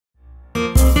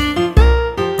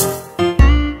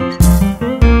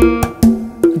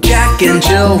Jack and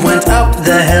Jill went up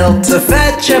the hill to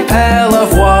fetch a pail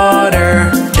of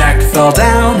water. Jack fell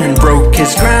down and broke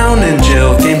his crown, and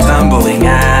Jill came tumbling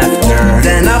after.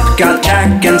 Then up got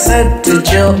Jack and said to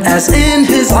Jill, as in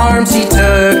his arms he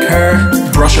took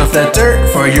her, "Brush off that dirt,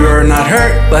 for you're not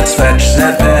hurt. Let's fetch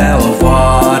that pail of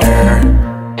water."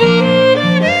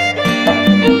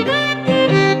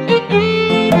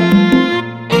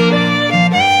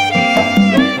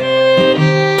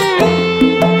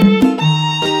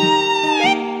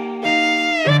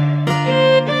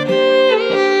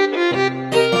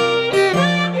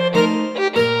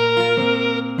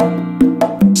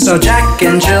 So Jack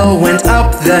and Jill went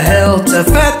up the hill to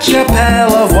fetch a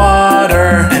pail of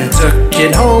water, and took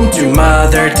it home to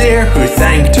Mother dear, who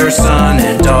thanked her son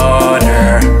and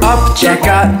daughter. Up Jack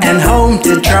got and home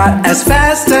did trot as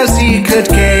fast as he could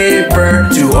caper,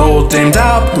 to old Dame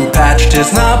Dob, who patched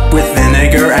his knob with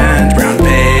vinegar and brown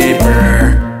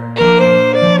paper.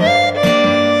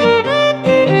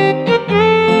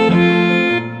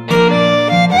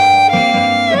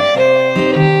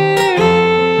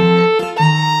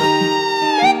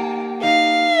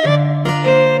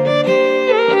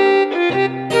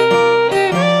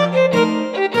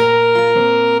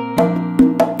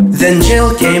 Then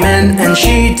Jill came in and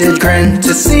she did grin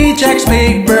to see Jack's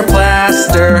paper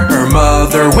plaster. Her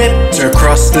mother whipped her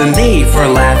across the knee for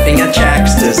laughing at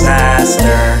Jack's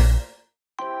disaster.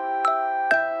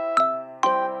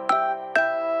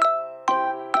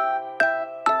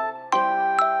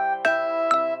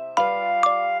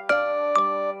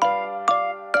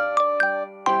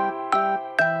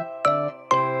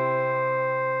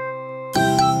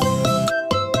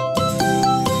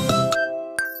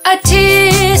 A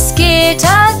tisket,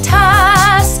 a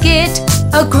tasket,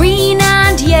 a green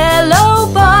and yellow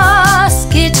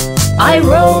basket. I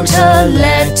wrote a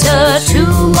letter to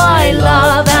my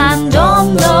love, and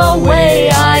on the way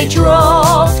I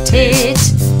dropped it.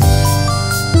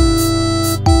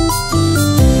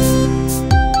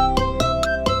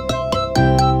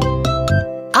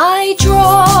 I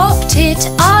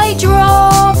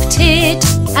dropped it,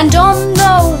 and on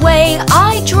the way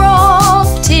I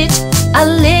dropped it. A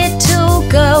little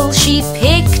girl, she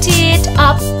picked it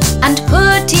up and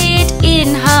put it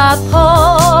in her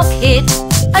pocket.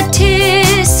 A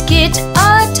tisket,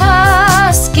 a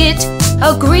tasket,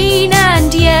 a green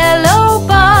and yellow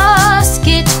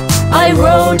basket. I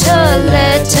wrote a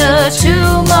letter to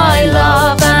my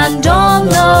love, and on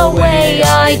the way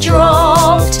I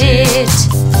dropped it.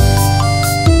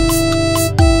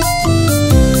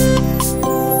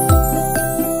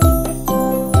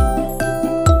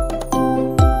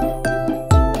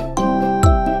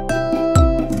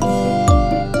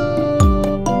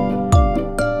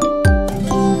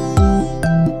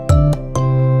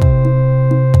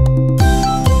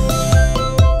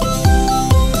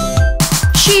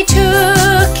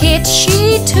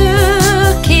 She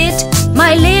took it,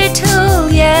 my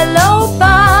little yellow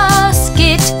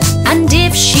basket. And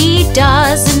if she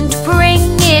doesn't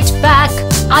bring it back,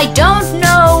 I don't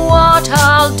know what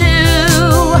I'll do.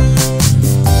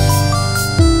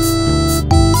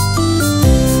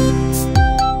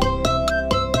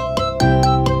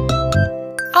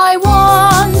 I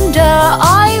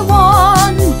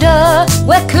wonder,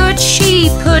 where could she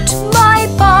put my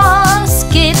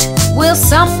basket? Will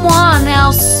someone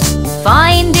else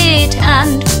find it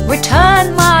and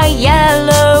return my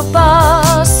yellow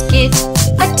basket?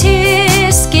 A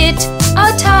tisket,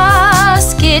 a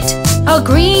tasket, a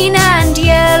green and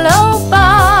yellow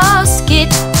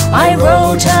basket. I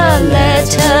wrote a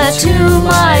letter to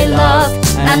my love,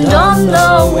 and on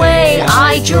the way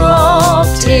I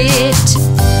dropped it.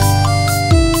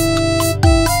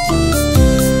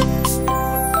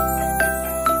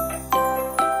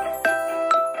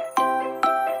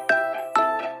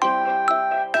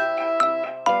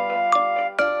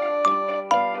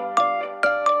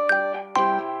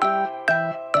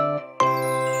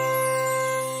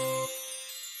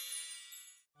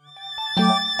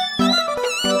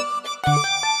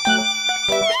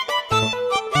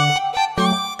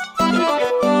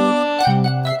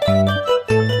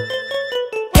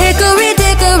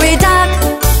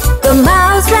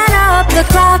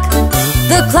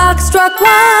 The clock struck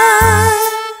one.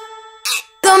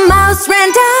 The mouse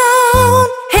ran down.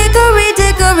 Hickory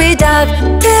dickory dock.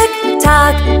 Tick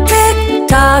tock, tick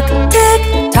tock,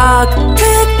 tick tock,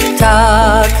 tick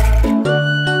tock.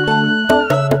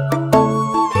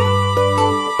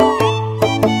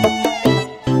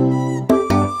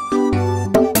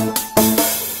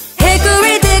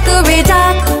 Hickory dickory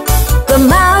dock. The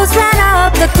mouse ran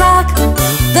up the clock.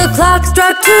 The clock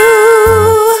struck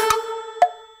two.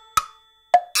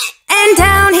 And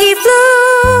down he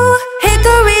flew.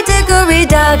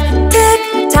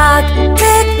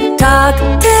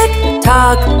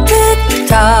 tock, tick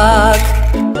tock.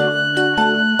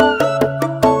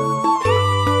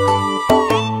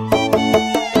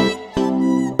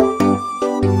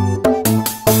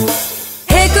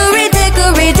 Hickory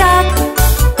dickory dock,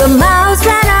 the mouse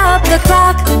ran up the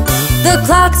clock. The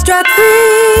clock struck 3,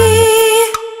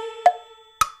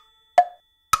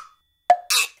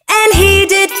 and he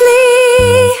did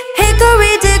flee.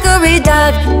 Hickory dickory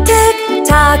dock, tick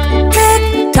tock,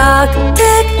 tick tock,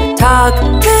 tick tock,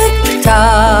 tick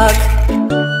tock.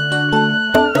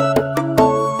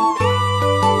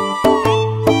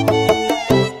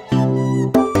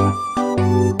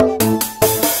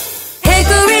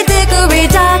 Hickory dickory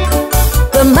dock,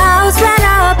 the mouse ran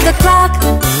up the clock.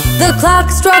 The clock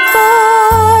struck 4.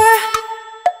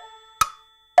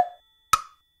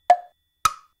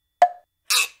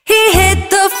 He hit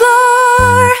the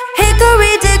floor.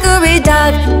 Hickory dickory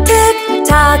dock, tick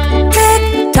tock,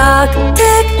 tick tock,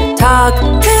 tick tock,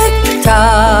 tick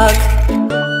tock.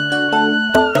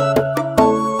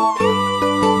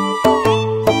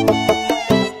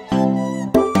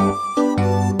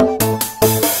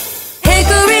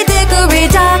 Hickory dickory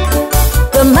dock,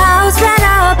 the mouse ran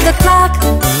up the clock.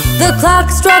 The clock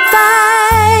struck 5.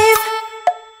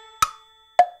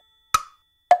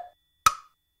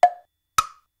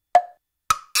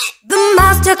 The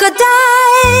mouse took a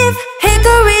dive.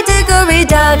 Hickory dickory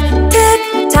dock, tick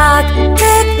tock,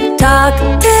 tick tock,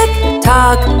 tick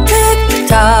tock, tick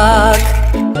tock.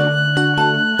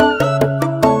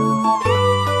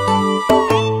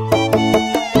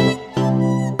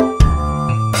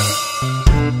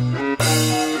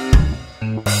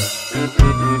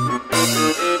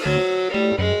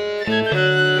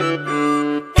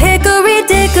 Hickory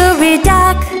dickory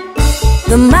dock,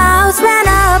 the mouse ran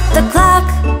up the clock.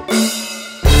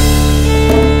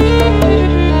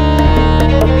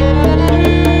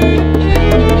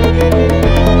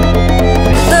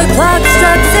 The clock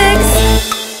struck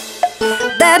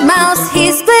 6. That mouse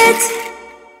he split.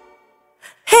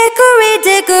 Hickory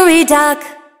dickory dock.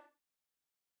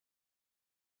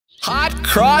 Hot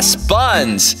cross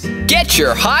buns! Get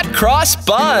your hot cross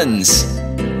buns!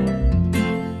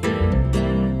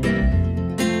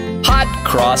 Hot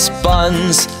cross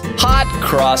buns, hot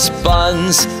cross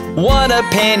buns. 1 a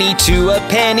penny, 2 a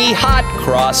penny, hot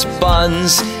cross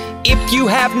buns. If you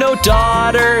have no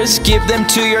daughters, give them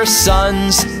to your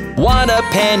sons. 1 a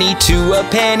penny, 2 a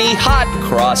penny, hot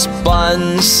cross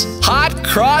buns. Hot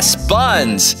cross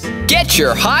buns! Get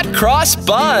your hot cross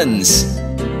buns!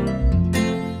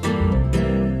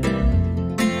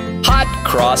 Hot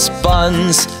cross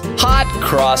buns, hot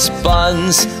cross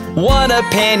buns. 1 a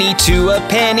penny, 2 a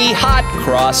penny, hot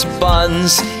cross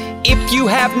buns. If you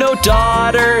have no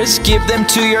daughters, give them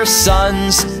to your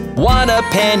sons. 1 a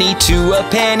penny, 2 a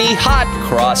penny, hot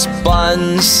cross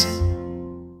buns.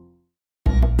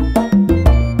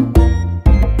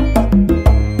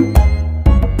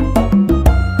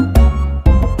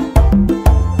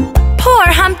 Poor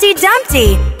Humpty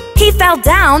Dumpty, he fell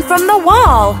down from the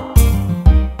wall.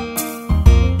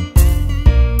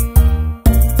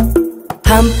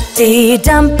 Humpty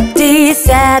Dumpty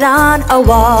sat on a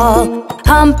wall.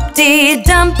 Humpty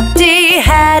Dumpty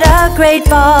had a great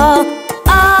fall.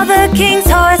 All the king's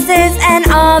horses and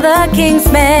all the king's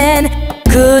men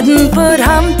couldn't put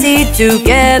Humpty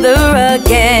together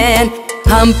again.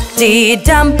 Humpty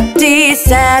Dumpty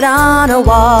sat on a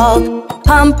wall.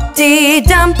 Humpty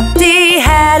Dumpty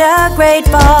had a great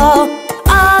fall.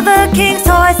 All the king's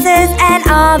horses and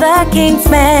all the king's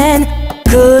men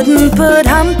couldn't put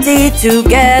Humpty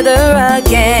together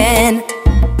again.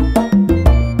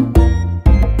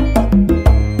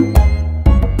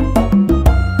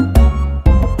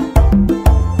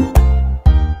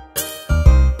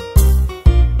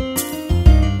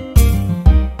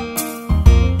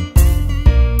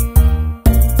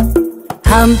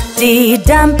 Humpty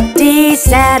Dumpty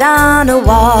sat on a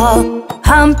wall.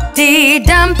 Humpty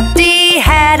Dumpty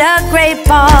had a great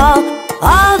fall.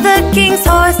 All the king's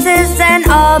horses and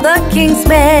all the king's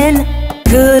men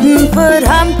couldn't put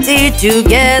Humpty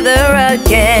together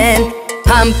again.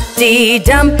 Humpty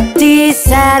Dumpty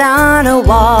sat on a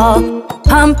wall.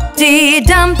 Humpty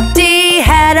Dumpty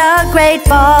had a great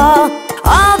fall.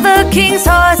 All the king's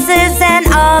horses and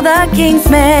all the king's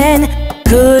men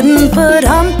couldn't put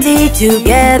Humpty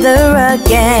together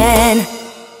again.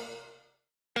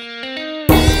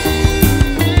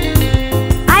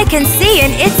 I can see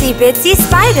an itsy bitsy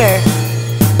spider.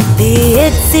 The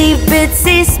itsy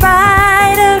bitsy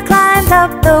spider climbed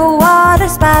up the water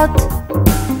spout.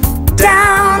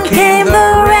 Down came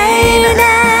the rain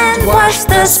and washed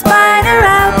the spider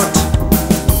out.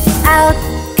 Out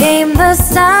came the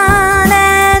sun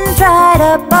and dried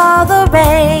up all the rain.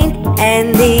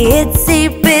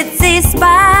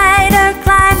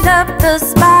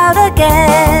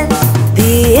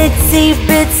 itsy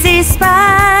bitsy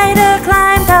spider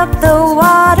climbed up the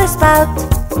water spout.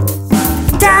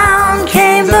 Down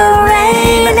came the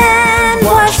rain and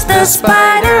washed the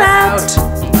spider out.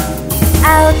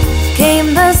 Out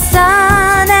came the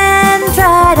sun and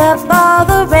dried up all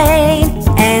the rain.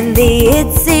 And the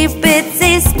itsy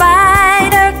bitsy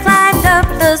spider climbed up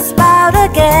the spout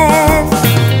again.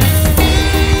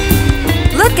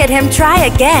 Look at him try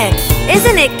again.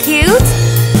 Isn't it cute?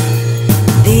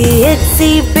 The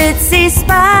itsy bitsy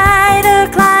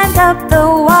spider climbed up the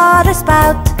water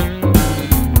spout.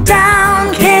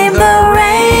 Down came the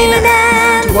rain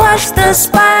and washed the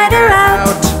spider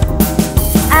out.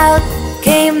 Out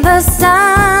came the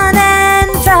sun and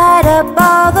dried up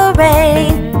all the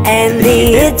rain. And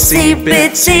the itsy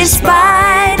bitsy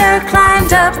spider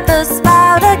climbed up the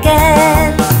spout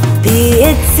again.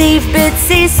 The itsy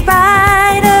bitsy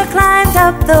spider climbed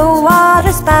up the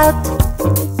water spout.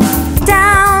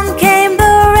 Down came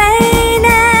the rain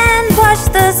and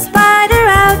washed the spider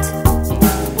out.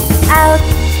 Out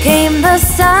came the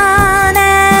sun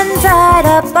and dried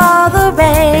up all the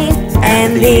rain.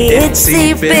 And the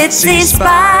itsy bitsy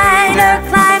spider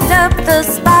climbed up the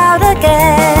spout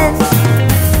again.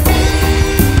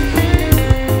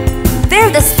 There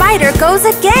the spider goes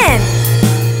again.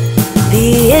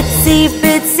 The itsy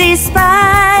bitsy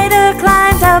spider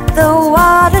climbed up the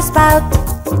water spout.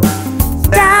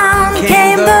 Down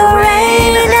came the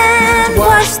rain and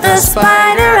washed the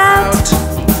spider out.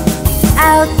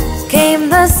 Out came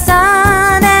the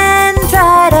sun and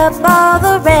dried up all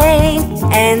the rain.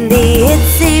 And the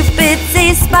itsy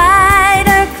bitsy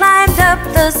spider climbed up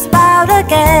the spout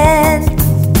again.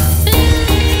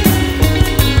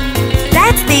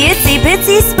 That's the itsy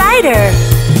bitsy spider.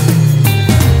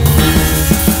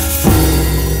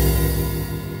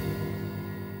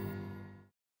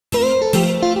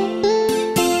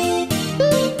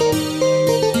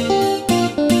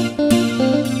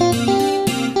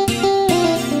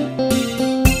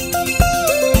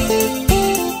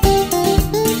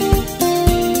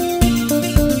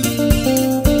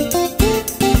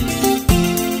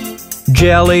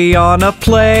 Jelly on a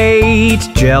plate,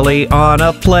 jelly on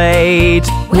a plate.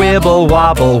 Wibble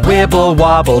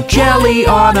wobble, jelly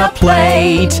on a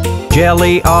plate.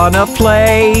 Jelly on a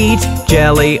plate,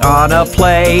 jelly on a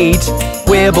plate.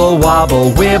 Wibble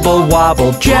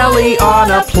wobble, jelly on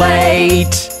a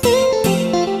plate.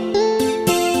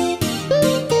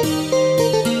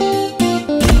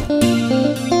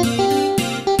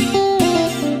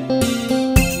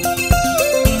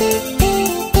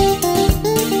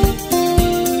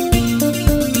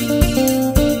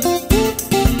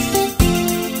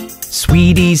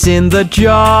 Sweeties in the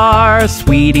jar,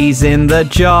 sweeties in the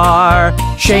jar.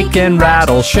 Shake and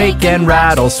rattle,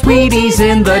 sweeties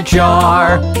in the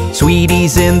jar.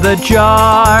 Sweeties in the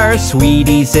jar,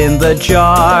 sweeties in the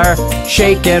jar.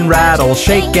 Shake and rattle,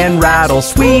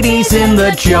 sweeties in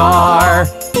the jar.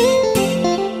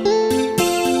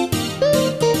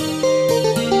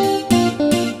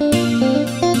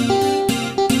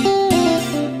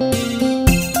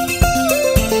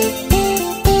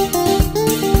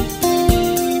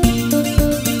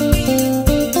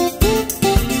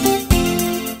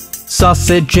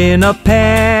 Sausage in a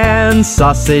pan,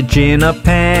 sausage in a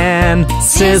pan.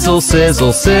 Sizzle,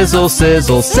 sizzle, sizzle,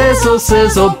 sizzle, sizzle,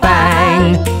 sizzle,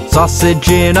 bang. Sausage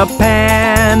in a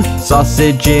pan,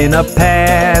 sausage in a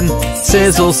pan.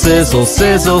 Sizzle, sizzle,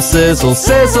 sizzle, sizzle,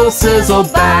 sizzle, sizzle,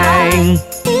 bang.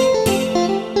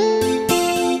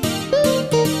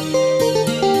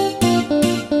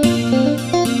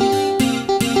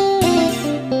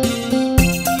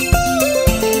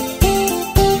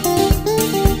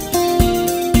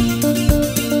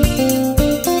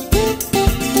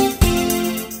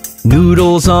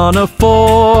 Noodles on a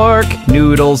fork,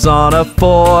 noodles on a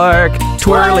fork.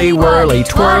 Twirly whirly,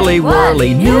 twirly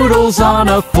whirly, noodles on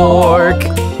a fork.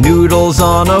 Noodles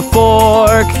on a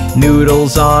fork,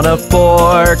 noodles on a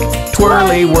fork.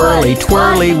 Twirly whirly,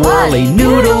 twirly whirly,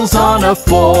 noodles on a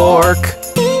fork.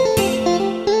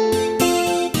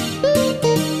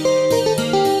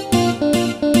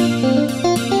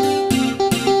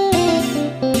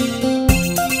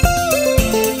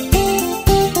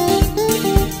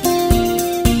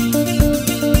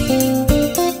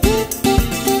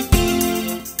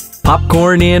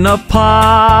 Popcorn in a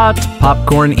pot,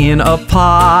 popcorn in a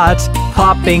pot.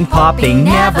 Popping, popping,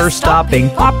 never stopping,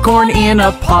 popcorn in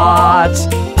a pot.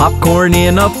 Popcorn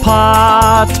in a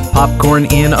pot, popcorn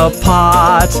in a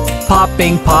pot.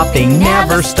 Popping, popping,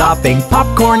 never stopping,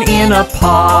 popcorn in a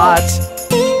pot.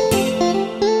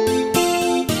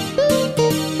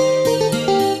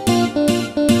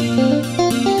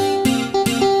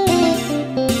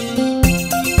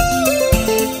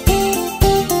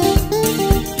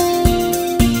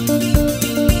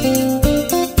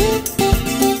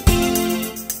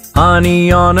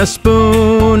 Honey on a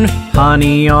spoon,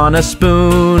 honey on a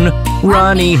spoon.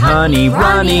 Runny honey,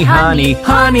 runny honey,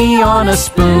 honey on a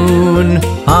spoon.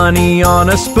 Honey on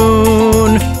a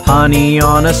spoon, honey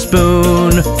on a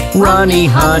spoon. Runny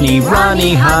honey,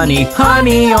 runny honey,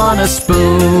 honey on a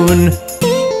spoon.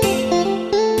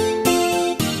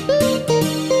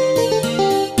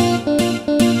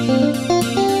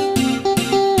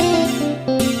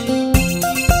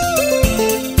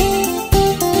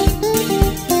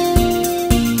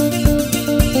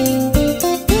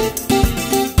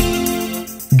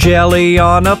 Jelly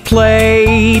on a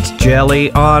plate,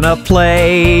 jelly on a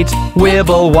plate.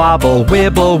 Wibble wobble,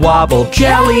 wibble wobble,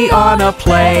 jelly on a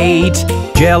plate.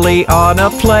 Jelly on a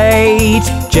plate,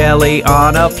 jelly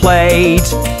on a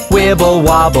plate. Wibble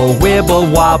wobble,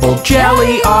 wibble wobble,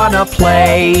 jelly on a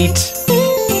plate.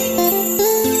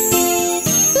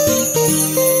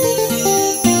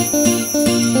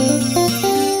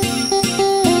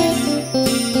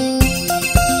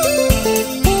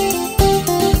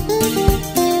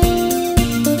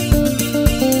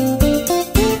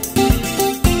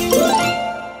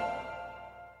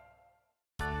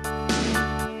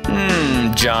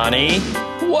 Johnny,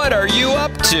 what are you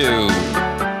up to?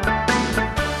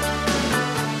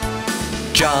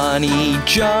 Johnny,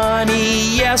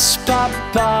 Johnny, yes,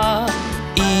 Papa.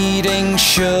 Eating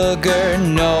sugar,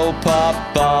 no,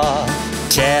 Papa.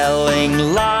 Telling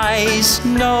lies,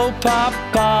 no,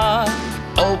 Papa.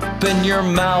 Open your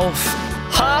mouth,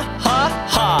 ha, ha,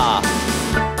 ha.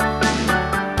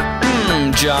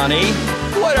 Johnny,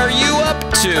 what are you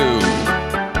up to?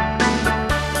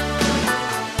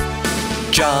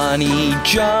 Johnny,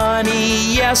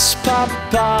 Johnny, yes,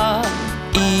 Papa.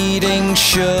 Eating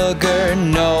sugar,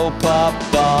 no,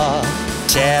 Papa.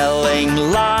 Telling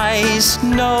lies,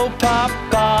 no,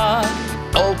 Papa.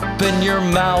 Open your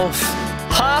mouth,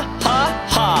 ha, ha,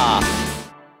 ha.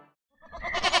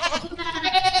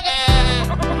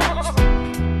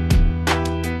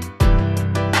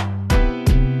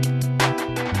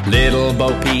 Little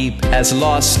Bo Peep has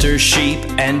lost her sheep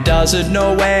and doesn't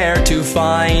know where to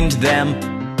find them.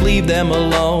 Leave them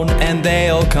alone and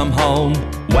they'll come home,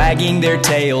 wagging their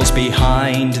tails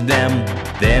behind them.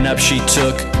 Then up she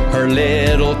took her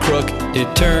little crook,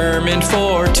 determined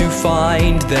for to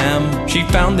find them. She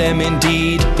found them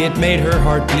indeed, it made her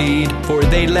heart bleed, for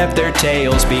they left their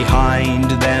tails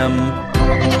behind them.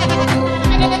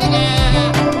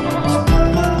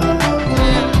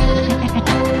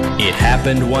 It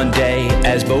happened one day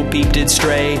as Bo Peep did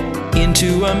stray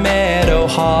into a meadow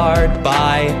hard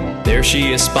by. There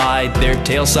she espied their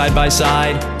tails side by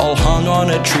side, all hung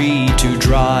on a tree to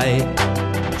dry.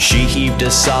 She heaved a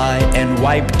sigh and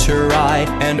wiped her eye,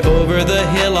 and over the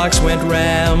hillocks went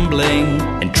rambling,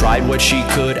 and tried what she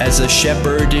could as a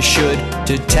shepherdess should,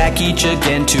 to tack each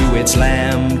again to its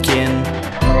lambkin.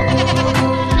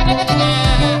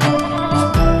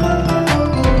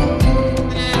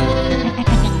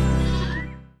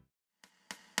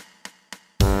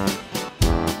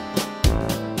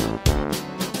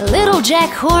 Little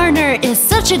Jack Horner is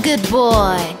such a good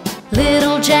boy.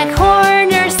 Little Jack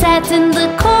Horner sat in the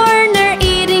corner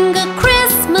eating a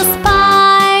Christmas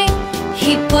pie.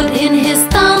 He put in his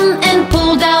thumb and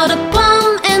pulled out a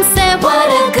plum and said, "What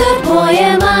a good boy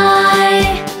am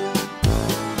I."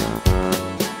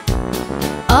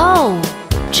 Oh,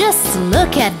 just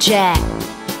look at Jack.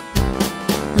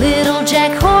 Little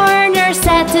Jack Horner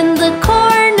sat in the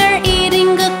corner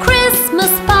eating a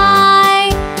Christmas pie.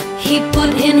 He put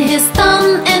in his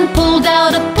thumb and pulled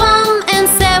out a plum and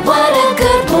said, "What a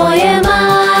good boy am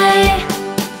I."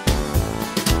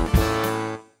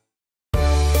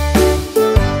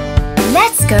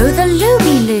 Let's go the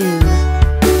Looby-Loo.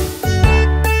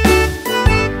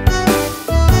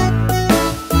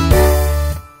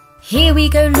 Here we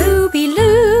go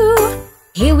Looby-Loo,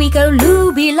 here we go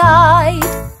Looby-Light.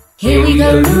 Here we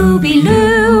go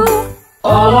Looby-Loo,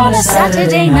 all on a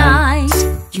Saturday night.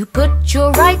 You put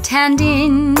your right hand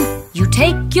in, you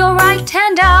take your right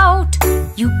hand out.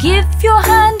 You give your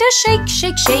hand a shake,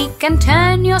 shake, shake, and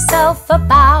turn yourself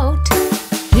about.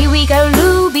 Here we go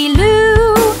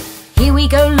Looby-Loo, here we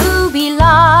go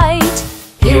Looby-Light.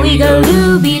 Here we go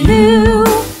Looby-Loo,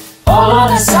 all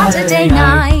on a Saturday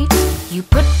night. You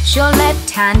put your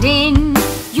left hand in,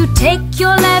 you take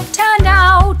your left hand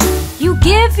out. You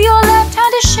give your left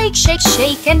hand a shake, shake,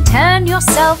 shake, and turn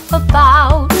yourself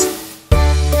about.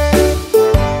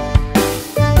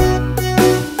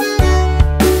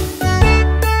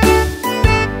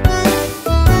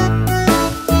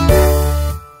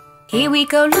 Here we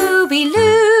go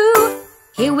Looby-Loo,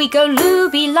 here we go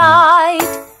Looby-Light.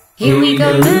 Here we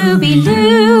go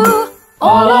Looby-Loo,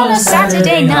 all on a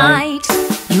Saturday night.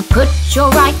 You You put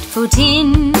your right foot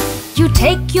in, you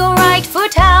take your right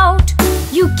foot out.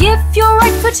 You give your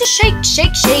right foot a shake,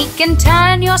 shake, shake, and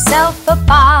turn yourself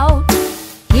about.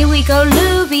 Here we go,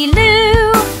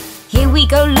 looby-loo. Here we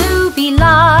go,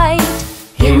 looby-light.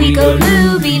 Here we go,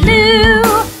 looby-loo.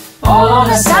 All on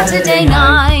a Saturday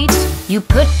night. You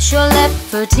put your left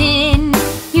foot in,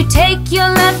 you take your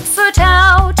left foot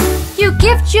out. You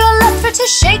give your left foot a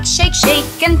shake, shake,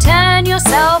 shake, and turn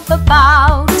yourself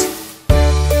about.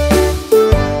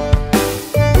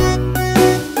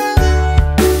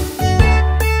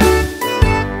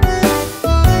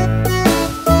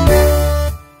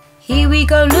 Here we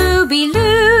go,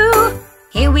 looby-loo.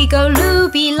 Here we go,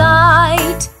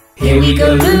 looby-light. Here we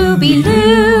go,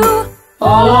 looby-loo.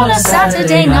 All on a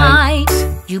Saturday night.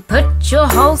 You put your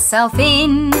whole self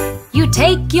in, you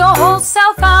take your whole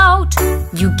self out.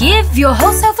 You give your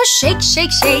whole self a shake,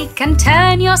 shake, shake, and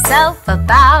turn yourself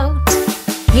about.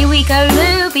 Here we go,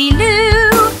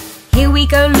 looby-loo. Here we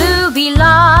go,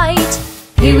 looby-light.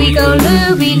 Here we go,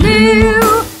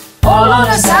 looby-loo. All on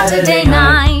a Saturday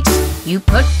night. You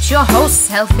put your whole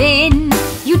self in,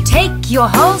 you take your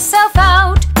whole self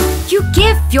out. You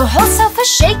give your whole self a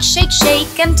shake, shake,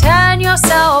 shake, and turn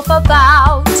yourself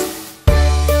about.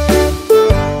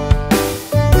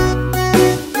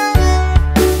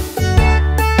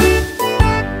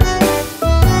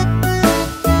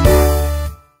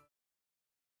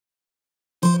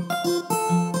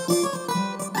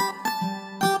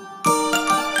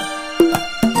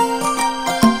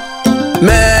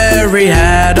 Mary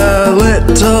had a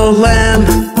little lamb,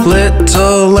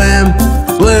 little lamb,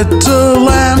 little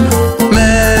lamb.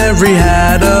 Mary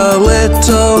had a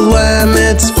little lamb,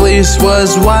 its fleece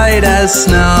was white as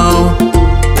snow.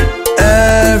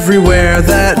 Everywhere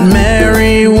that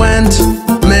Mary went,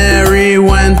 Mary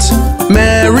went,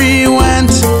 Mary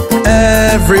went.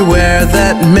 Everywhere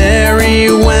that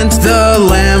Mary went, the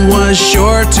lamb was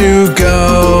sure to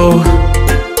go.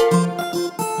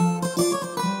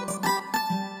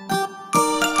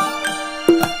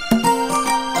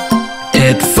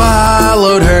 It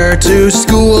followed her to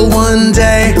school one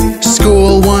day,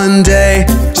 school one day,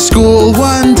 school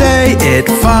one day. It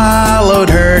followed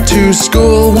her to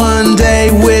school one day,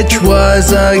 which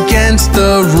was against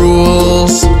the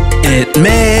rules. It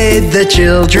made the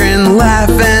children laugh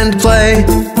and play,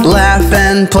 laugh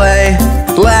and play,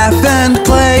 laugh and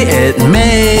play. It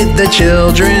made the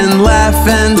children laugh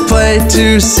and play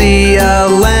to see a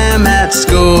lamb at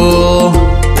school.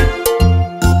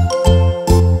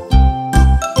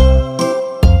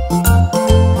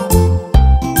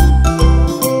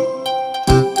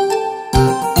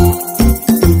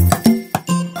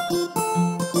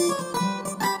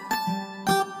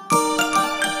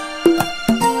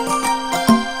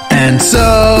 And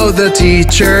so the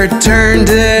teacher turned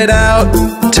it out,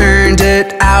 turned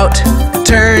it out,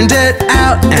 turned it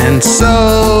out. And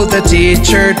so the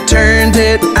teacher turned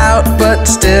it out, but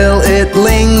still it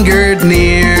lingered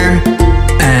near.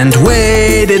 And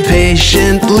waited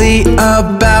patiently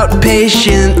about,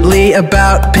 patiently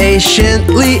about,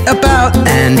 patiently about.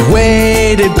 And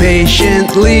waited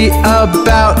patiently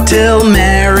about till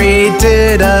Mary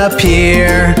did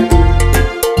appear.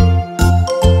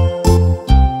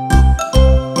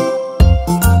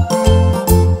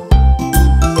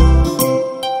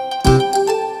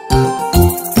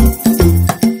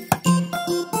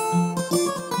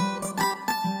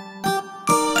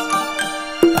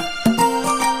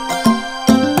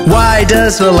 Why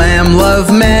does the lamb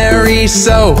love Mary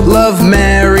so? Love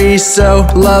Mary so,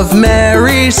 love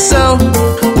Mary so.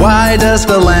 Why does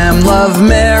the lamb love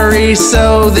Mary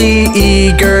so? The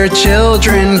eager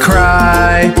children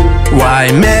cry.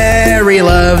 Why Mary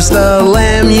loves the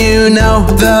lamb, you know,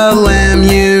 the lamb,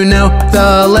 you know,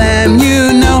 the lamb,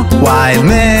 you know. Why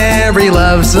Mary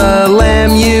loves the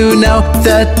lamb, you know,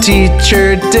 the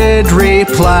teacher did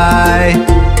reply.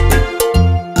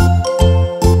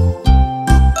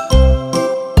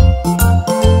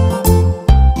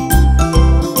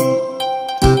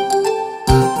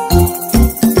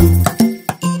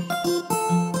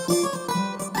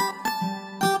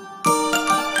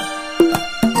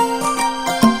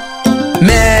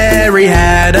 Mary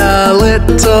had a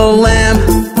little lamb,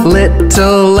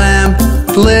 little lamb,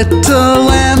 little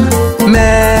lamb.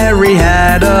 Mary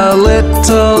had a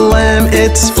little lamb,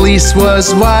 its fleece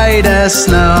was white as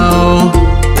snow.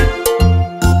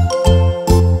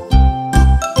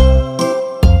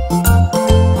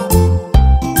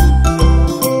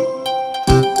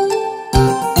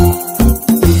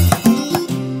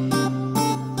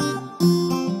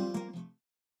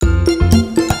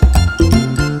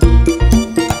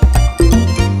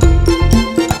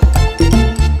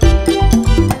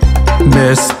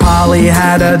 Miss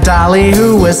had a dolly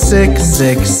who was sick,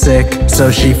 sick, sick.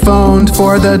 So she phoned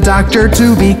for the doctor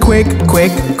to be quick,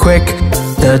 quick, quick.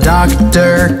 The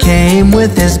doctor came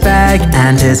with his bag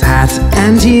and his hat,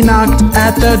 and he knocked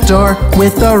at the door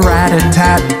with a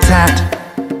rat-a-tat-tat.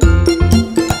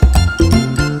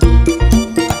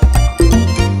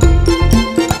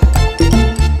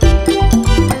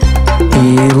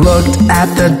 He looked at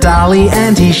the dolly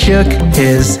and he shook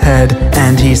his head,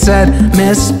 and he said,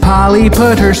 "Miss Polly,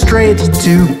 put her straight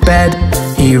to bed."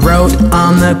 He wrote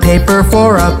on the paper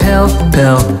for a pill,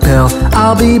 pill, pill.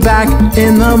 "I'll be back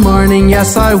in the morning,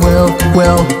 yes I will.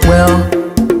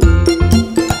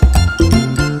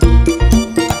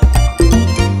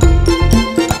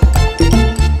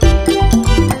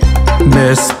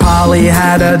 Miss Polly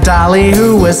had a dolly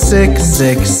who was sick,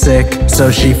 sick, sick.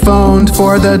 So she phoned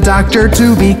for the doctor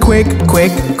to be quick,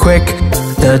 quick, quick.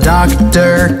 The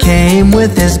doctor came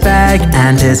with his bag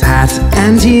and his hat,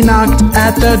 and he knocked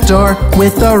at the door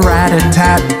with a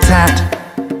rat-a-tat-tat.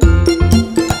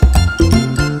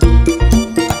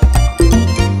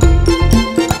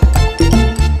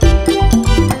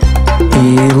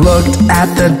 He looked at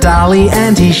the dolly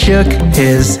and he shook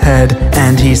his head,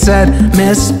 and he said,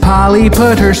 "Miss Polly,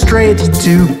 put her straight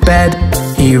to bed."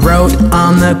 He wrote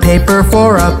on the paper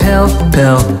for a pill,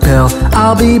 pill, pill.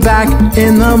 "I'll be back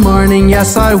in the morning,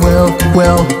 yes I will.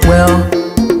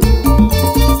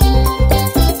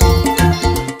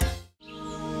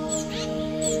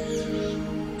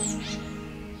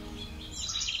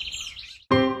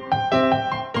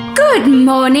 Good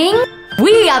morning!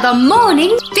 We are the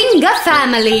Morning Finger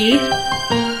Family.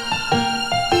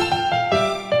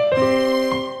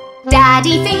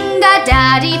 Daddy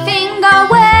Finger,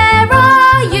 where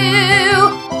are you?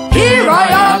 Here I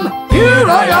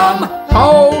am,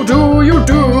 how do you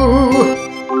do?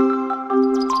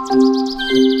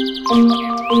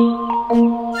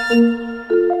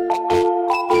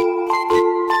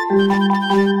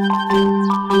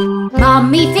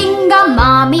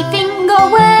 Mommy Finger,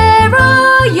 where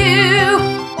are you?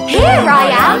 Here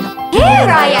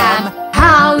I am,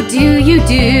 how do you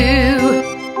do?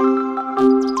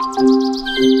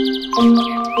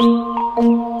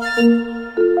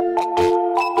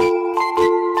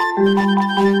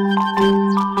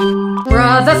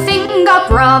 Brother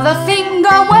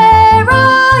Finger, where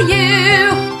are you?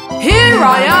 Here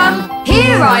I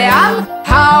am,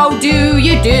 how do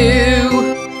you do?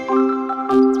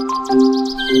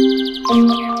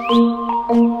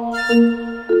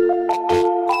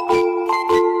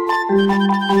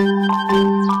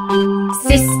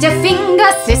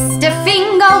 Sister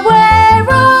Finger, where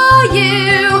are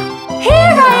you?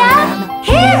 Here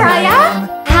I am,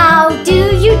 how do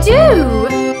you do?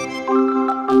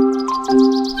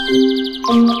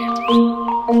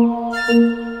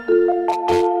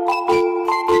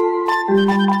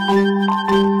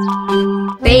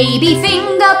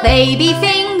 Baby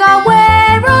Finger,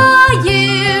 where are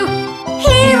you?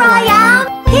 Here I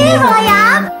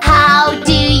am, how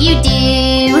do you do?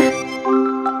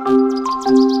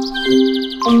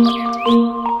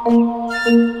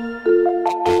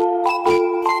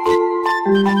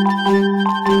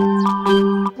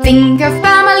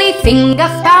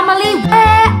 Finger family,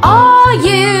 where are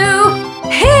you?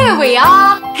 Here we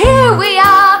are,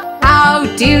 how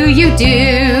do you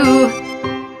do?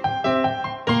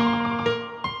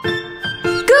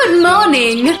 Good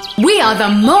morning! We are the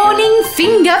Morning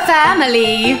Finger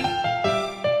Family.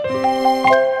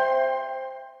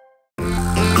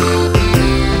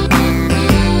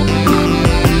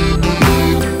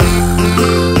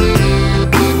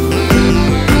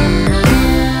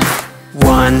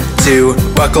 One, two,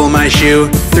 buckle my shoe.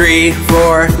 3,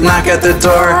 4, knock at the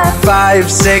door. 5,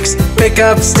 6, pick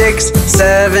up sticks.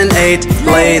 7, 8,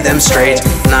 lay them straight.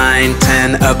 9,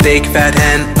 10, a big fat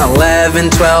hen. 11,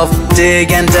 12,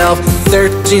 dig and delve.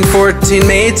 13, 14,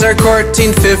 maids are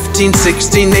courting. 15,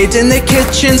 16, maids in the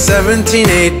kitchen. 17,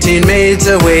 18, maids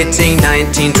awaiting.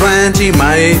 19, 20,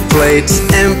 my plate's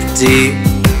empty.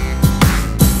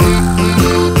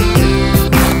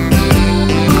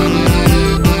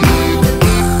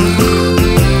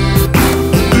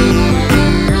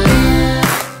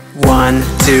 One,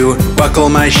 two, buckle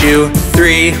my shoe.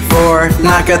 3, 4,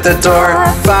 knock at the door.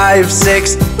 5,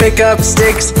 6, pick up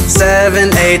sticks. 7,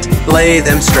 8, lay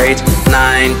them straight.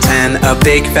 9, 10, a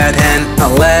big fat hen.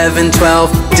 11,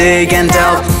 12, dig and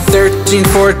delve. 13,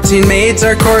 14, maids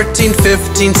are courting.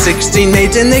 15, 16,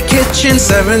 maids in the kitchen.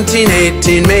 17,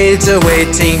 18, maids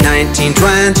awaiting. 19,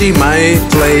 20, my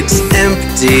plate's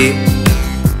empty.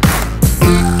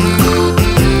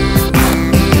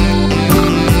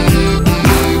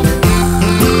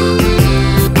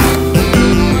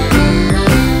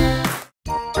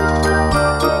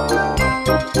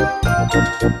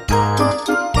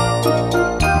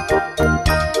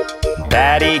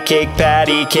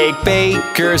 Patty cake,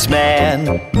 baker's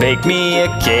man. Bake me a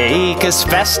cake as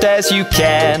fast as you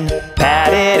can.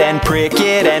 Pat it and prick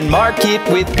it and mark it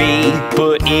with B.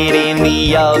 Put it in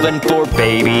the oven for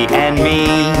baby and me.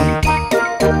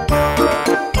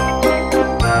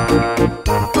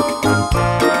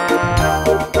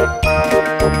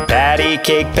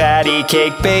 Patty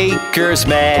cake, baker's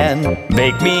man.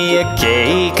 Bake me a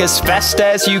cake as fast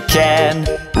as you can.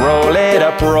 Roll it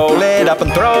up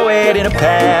and throw it in a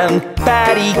pan.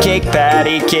 Patty cake,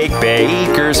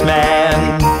 baker's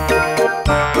man.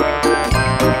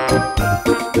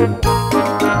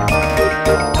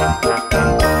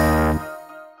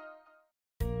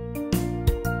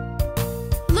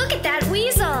 Look at that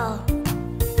weasel!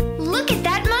 Look at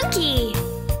that monkey!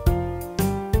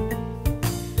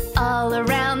 All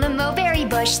around the mulberry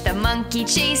bush, the monkey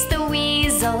chased the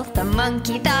weasel. The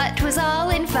monkey thought 'twas all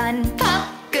in fun. Pop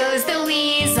goes the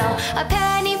weasel. A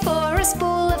penny for a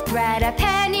spool of thread, a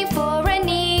penny for a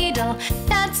needle.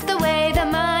 That's the way the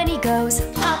money goes.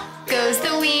 Pop goes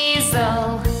the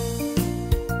weasel.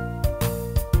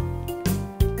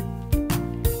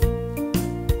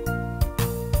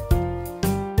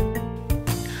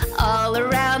 All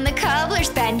around the cobbler's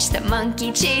bench, the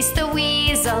monkey chased the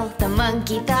weasel. The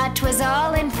monkey thought 'twas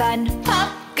all in fun. Pop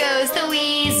goes the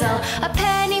weasel. A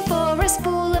penny for a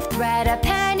spool of thread, a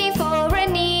penny for a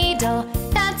needle.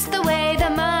 That's the way the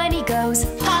money goes.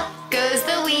 Pop goes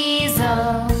the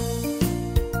weasel.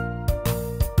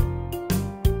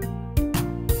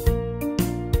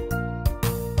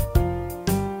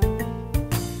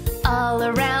 All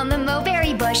around the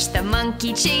mulberry bush, the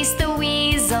monkey chased the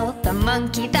weasel. The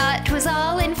monkey thought 'twas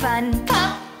all in fun.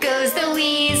 Pop goes the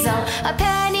weasel. A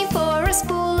penny for a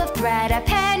spool of thread, a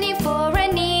penny for a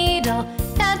needle.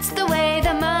 That's the way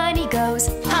the money goes.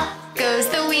 Pop goes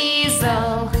the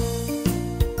weasel.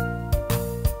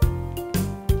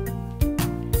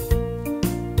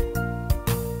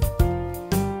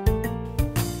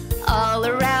 All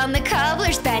around the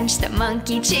cobbler's bench, the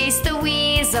monkey chased the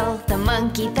weasel. The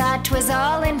monkey thought 'twas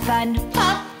all in fun.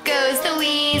 Pop goes the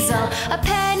weasel. A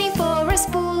penny for a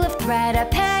spool of thread, a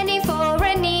penny for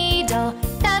a needle.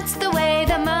 That's the way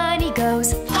the money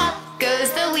goes. Pop goes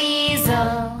the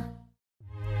weasel.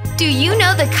 Do you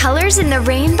know the colors in the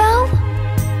rainbow?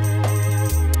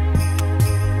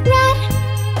 Red,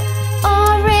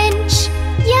 orange,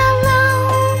 yellow,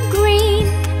 green.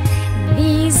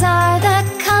 These are the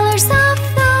colors of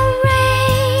the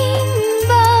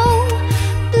rainbow.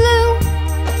 Blue,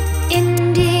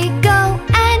 indigo,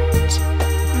 and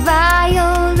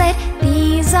violet.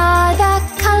 These are the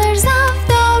colors of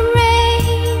the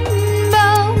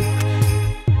rainbow.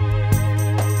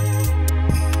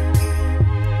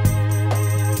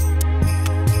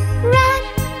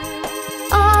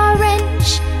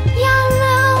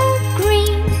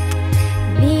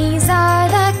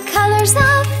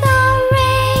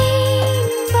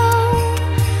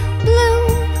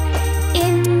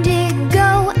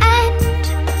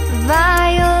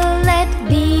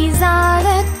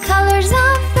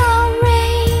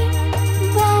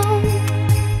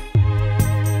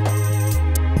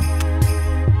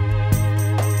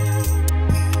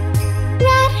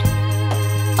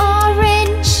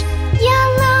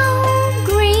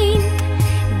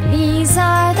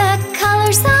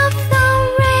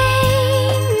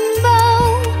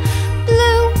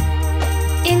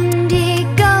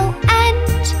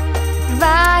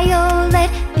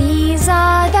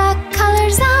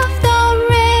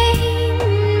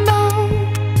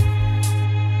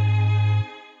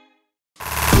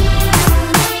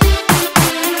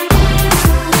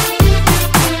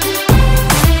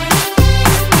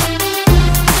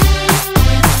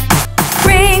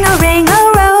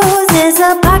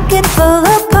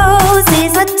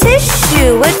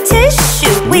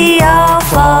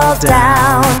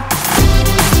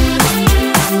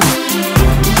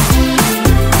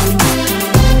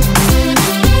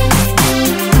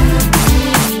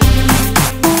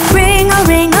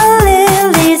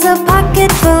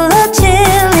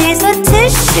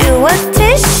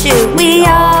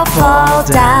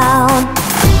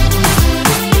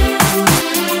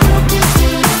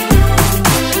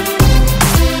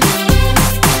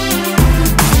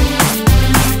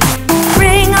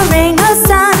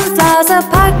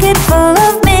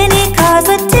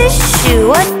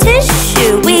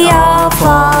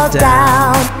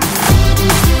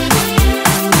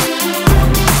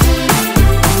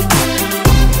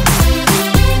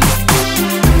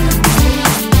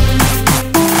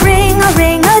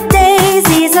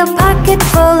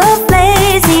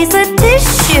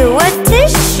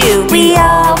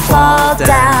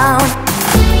 down.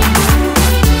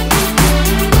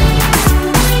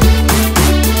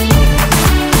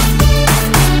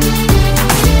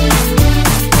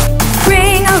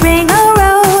 Ring a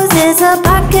rose is a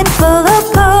pocket full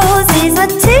of posies. A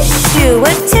tissue,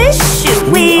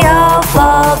 we all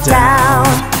fall down.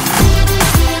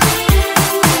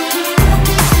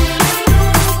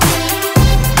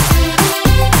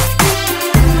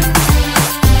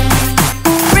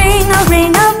 Ring a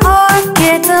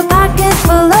pocket, a pocket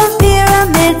full of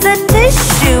pyramids. A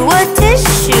tissue,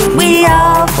 we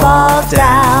all fall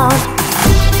down.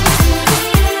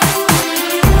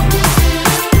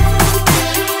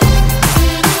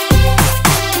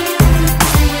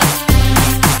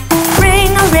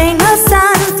 Ring a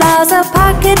sunflowers, a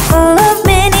pocket full of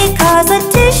mini cars. A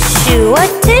tissue,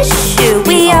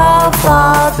 we all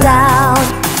fall down.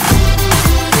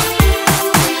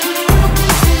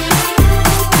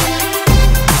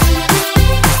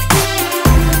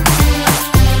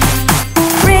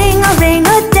 Ring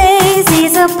a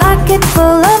daisies, a pocket full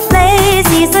of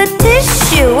lazies. A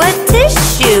tissue,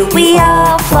 we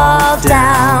all fall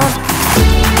down.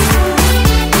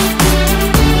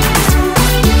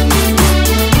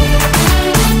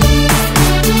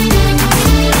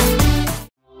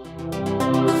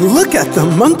 Look at the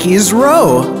monkeys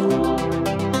row.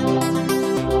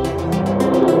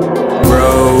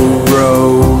 Row,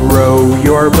 row, row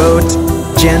your boat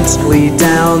gently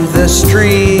down the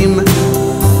stream.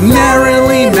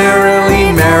 Merrily,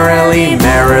 merrily, merrily,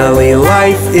 merrily,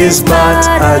 life is but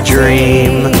a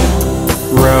dream.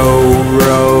 Row,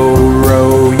 row,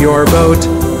 row your boat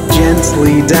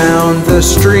gently down the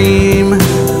stream.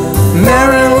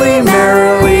 Merrily,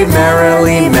 merrily,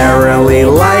 merrily, merrily,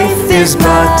 life is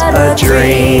but a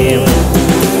dream.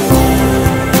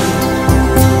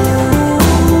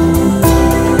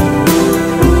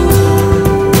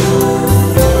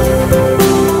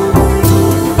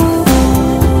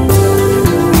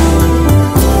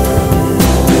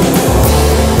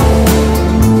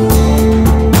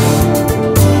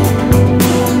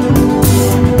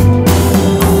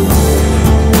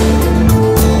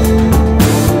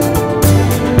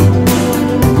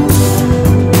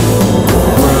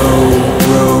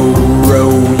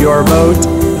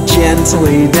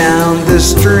 Gently down the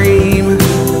stream.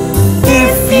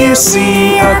 If you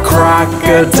see a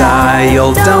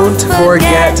crocodile, don't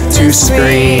forget to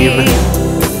scream.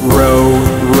 Row,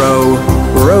 row,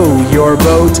 row your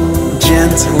boat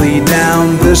gently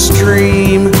down the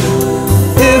stream.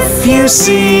 If you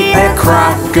see a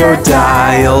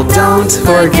crocodile, don't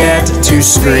forget to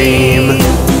scream.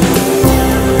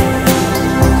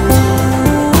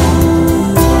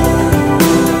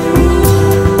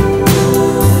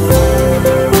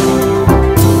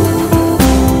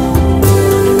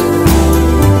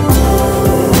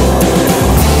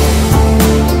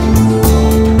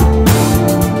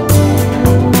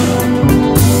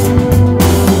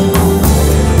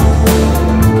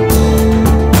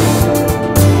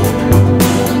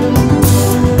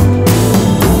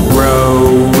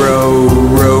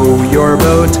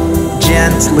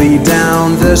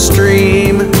 Down the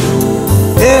stream.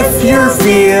 If you're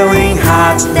feeling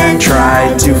hot, then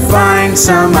try to find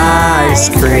some ice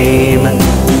cream.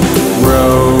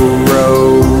 Row,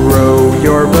 row, row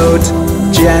your boat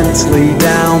gently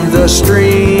down the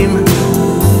stream.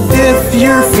 If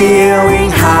you're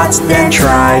feeling hot, then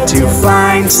try to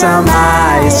find some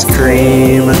ice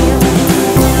cream.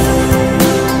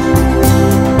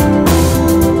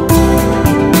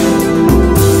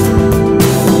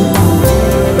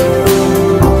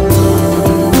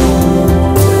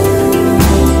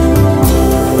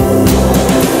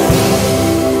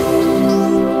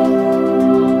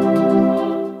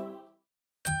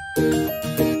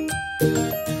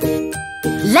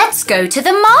 Let's go to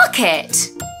the market.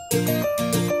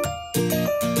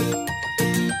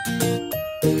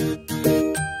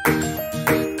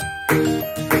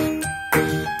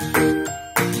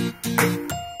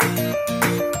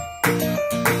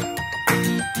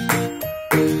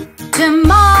 To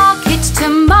market,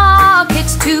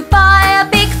 to buy a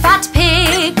big fat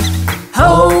pig.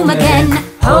 Home again,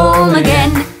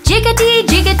 jiggity,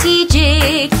 jiggity,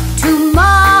 jig. To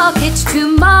market,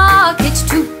 to buy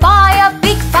a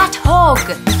big fat hog.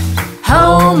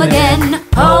 Home again,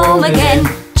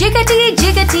 jiggity,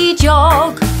 jiggity,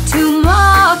 jog. To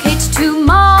market, to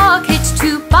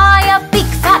buy a big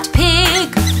fat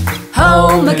pig.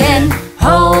 Home again,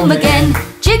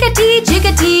 jiggity,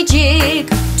 jiggity, jig.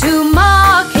 To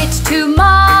market, to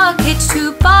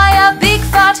buy a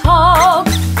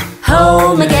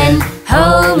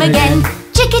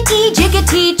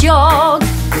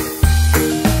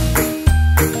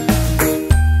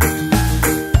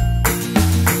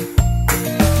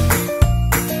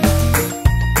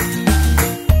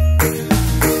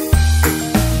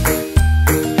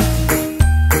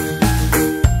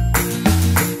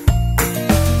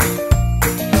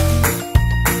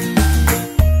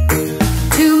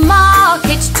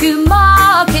to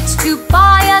market to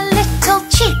buy a little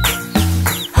chick.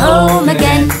 Home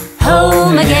again,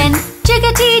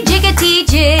 jiggity, jiggity,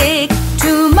 jig.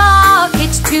 To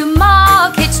market to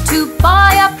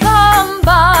buy a plum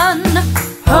bun.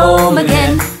 Home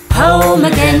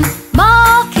again,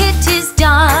 market is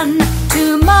done.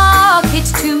 To market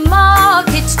to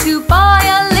buy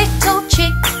a little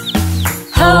chick.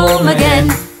 Home again,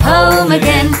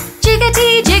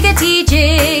 jiggity, jiggity,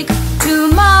 jig. To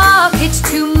market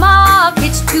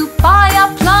to buy a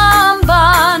plum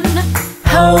bun.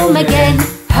 Home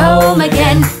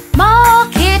again,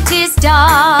 market is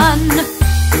done.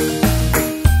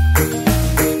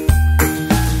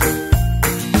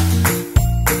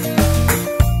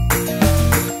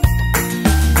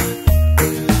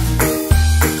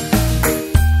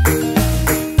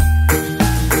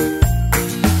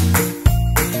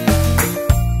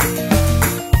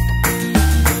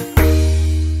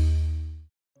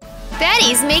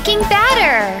 Betty's making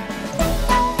batter.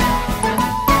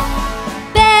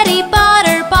 Betty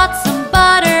Butter bought some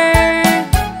butter,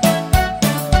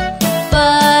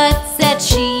 but said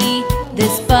she,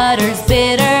 this butter's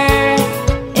bitter.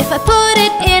 If I put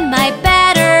it in my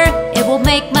batter, it will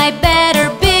make my batter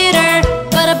bitter.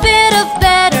 But a bit of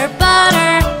better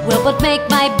butter will but make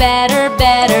my batter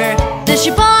better. Then she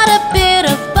bought a bit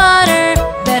of butter,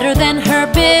 better than her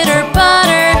bitter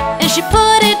butter, and she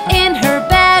put it in her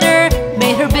batter,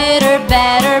 made her bitter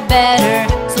batter better.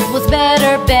 So it was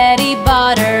better Betty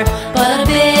Butter, but a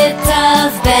bit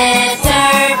of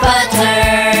better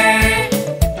butter.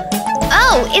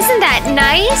 Oh, isn't that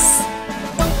nice?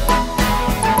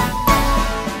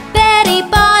 Betty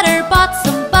Butter bought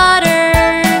some butter,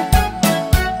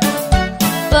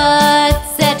 but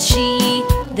said she,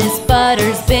 this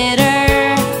butter's bitter.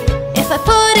 If I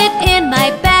put it in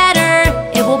my batter,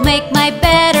 it will make my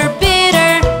batter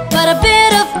bitter. But a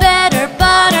bit of better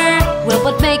butter will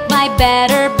but make my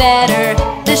batter better.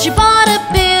 Then she bought a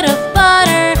bit of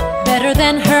butter, better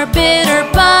than her bitter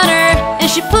butter, and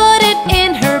she put it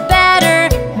in her batter,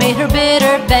 made her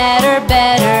bitter batter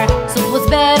better. So it was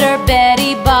better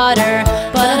Betty Butter,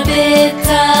 but a bit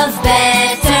of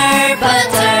better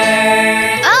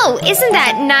butter. Oh, isn't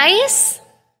that nice?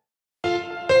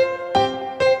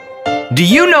 Do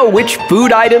you know which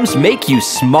food items make you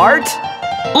smart?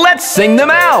 Let's sing them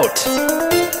out!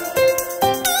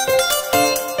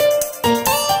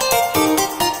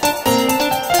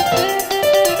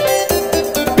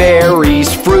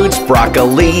 Berries, fruits,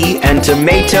 broccoli, and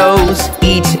tomatoes.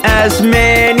 Eat as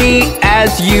many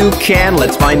as you can.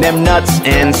 Let's find them nuts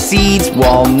and seeds,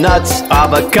 walnuts,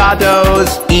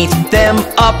 avocados. Eat them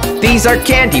up, these are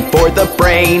candy for the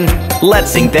brain.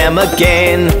 Let's sing them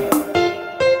again.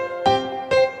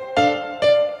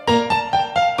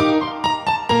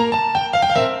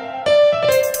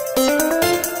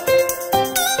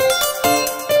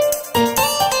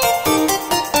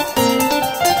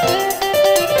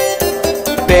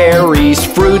 Berries,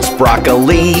 fruits,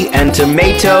 broccoli, and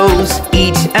tomatoes.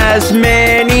 Eat as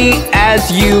many as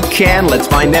you can. Let's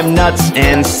find them nuts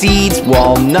and seeds,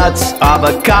 walnuts,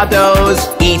 avocados.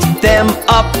 Eat them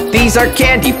up, these are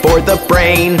candy for the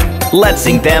brain. Let's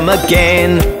sing them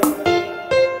again.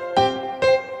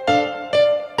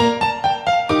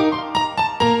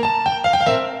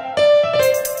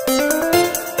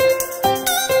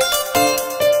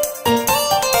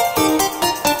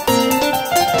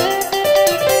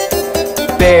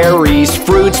 Berries,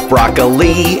 fruits,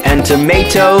 broccoli, and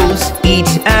tomatoes. Eat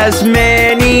as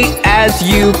many as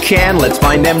you can. Let's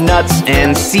find them nuts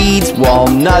and seeds,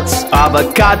 walnuts,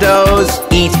 avocados.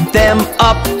 Eat them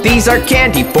up, these are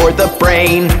candy for the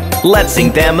brain. Let's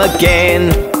sing them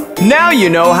again. Now you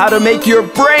know how to make your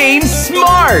brain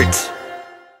smart!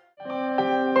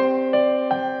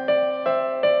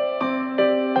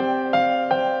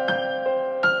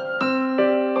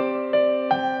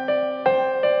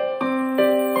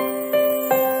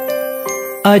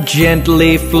 A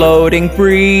gently floating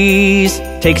breeze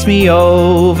takes me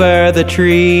over the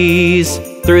trees,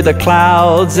 through the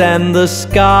clouds and the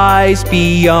skies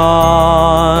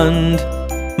beyond.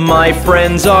 My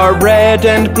friends are red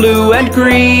and blue and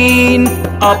green.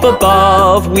 Up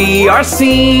above we are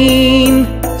seen,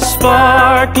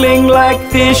 sparkling like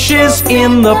fishes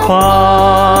in the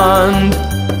pond.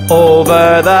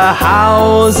 Over the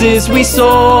houses we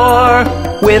soar,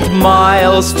 with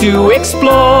miles to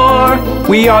explore.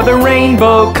 We are the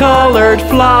rainbow-colored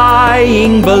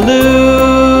flying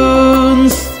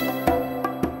balloons.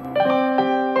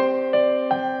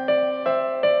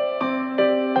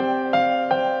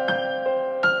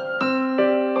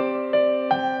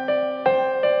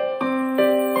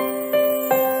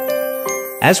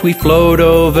 As we float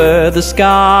over the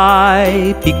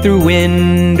sky, peek through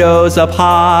windows up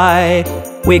high,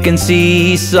 we can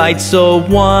see sights so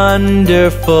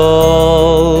wonderful.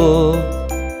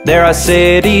 There are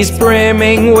cities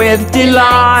brimming with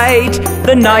delight.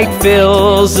 The night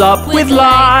fills up with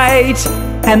light,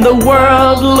 and the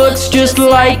world looks just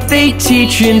like they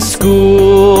teach in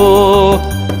school.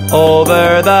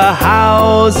 Over the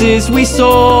houses we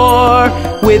soar,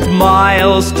 with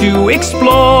miles to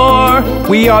explore.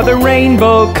 We are the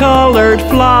rainbow-colored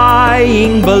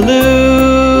flying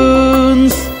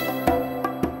balloons.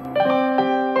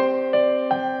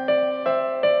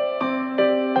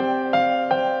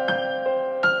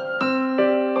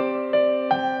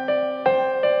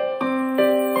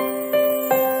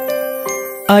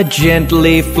 A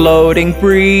gently floating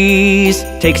breeze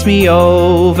takes me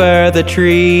over the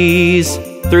trees,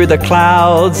 through the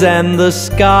clouds and the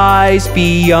skies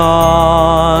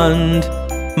beyond.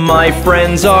 My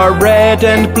friends are red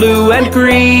and blue and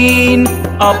green.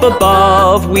 Up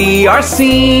above we are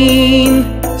seen,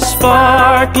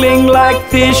 sparkling like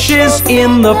fishes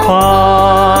in the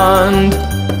pond.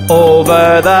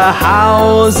 Over the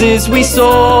houses we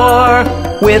soar,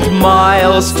 with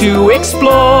miles to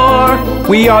explore.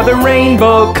 We are the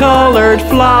rainbow-colored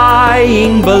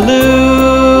flying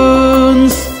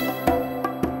balloons.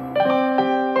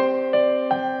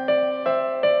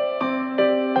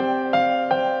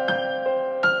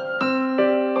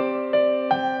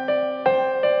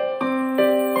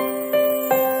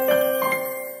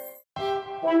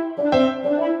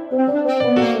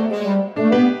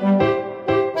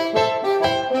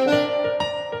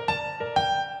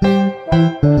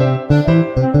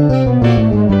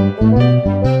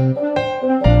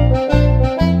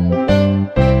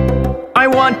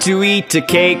 To eat a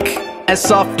cake as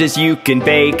soft as you can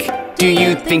bake. Do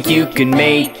you think you can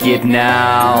make it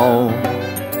now?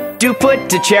 Do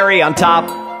put a cherry on top,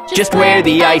 just where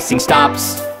the icing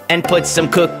stops, and put some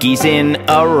cookies in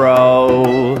a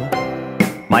row.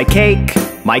 My cake,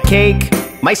 my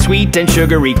sweet and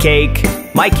sugary cake.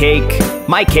 My cake,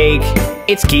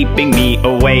 it's keeping me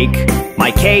awake.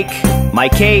 My cake,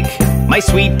 my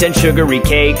sweet and sugary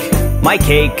cake. My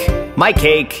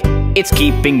cake, it's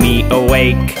keeping me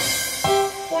awake.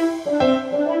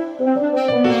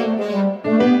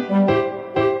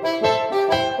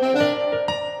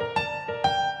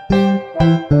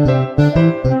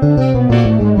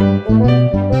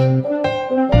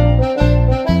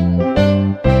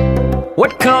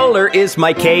 What color is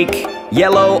my cake?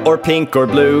 Yellow or pink or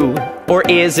blue? Or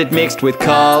is it mixed with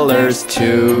colors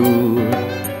too?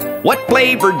 What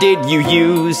flavor did you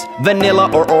use? Vanilla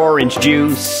or orange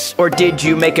juice? Or did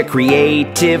you make a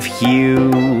creative hue?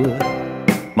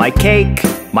 My cake,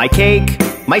 my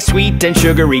sweet and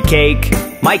sugary cake.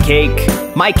 My cake,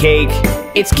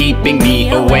 it's keeping me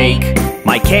awake.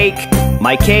 My cake,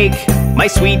 my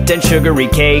sweet and sugary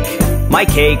cake. My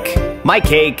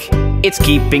cake, it's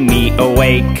keeping me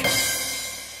awake.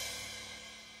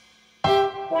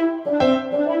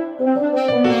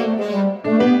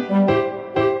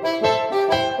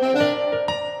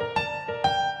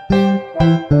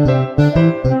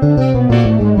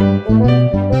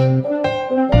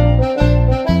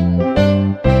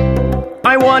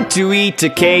 I want to eat a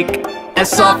cake as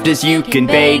soft as you can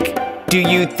bake. Do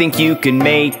you think you can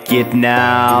make it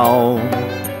now?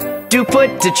 Do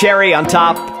put a cherry on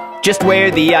top, just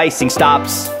where the icing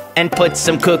stops, and put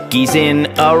some cookies in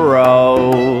a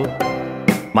row.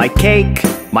 My cake,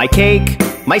 my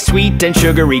sweet and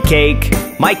sugary cake.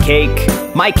 My cake,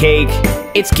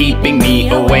 it's keeping me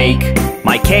awake.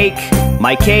 My cake,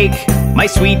 my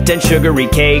sweet and sugary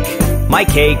cake. My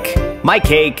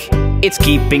cake, it's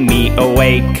keeping me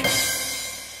awake.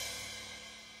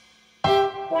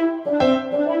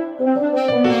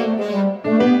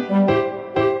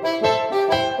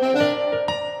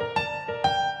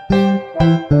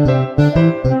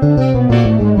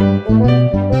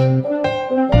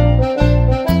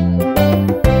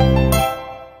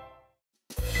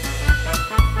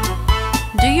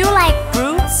 Do you like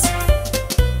fruits?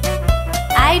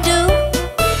 I do.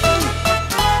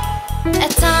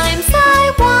 At times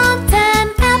I want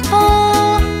an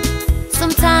apple.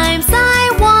 Sometimes I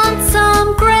want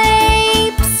some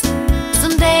grapes.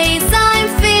 Some days I'm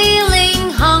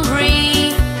feeling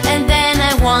hungry, and then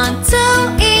I want to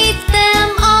eat them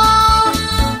all.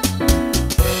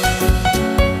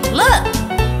 Look,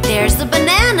 there's a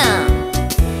banana.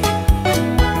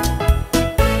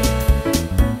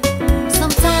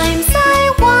 Sometimes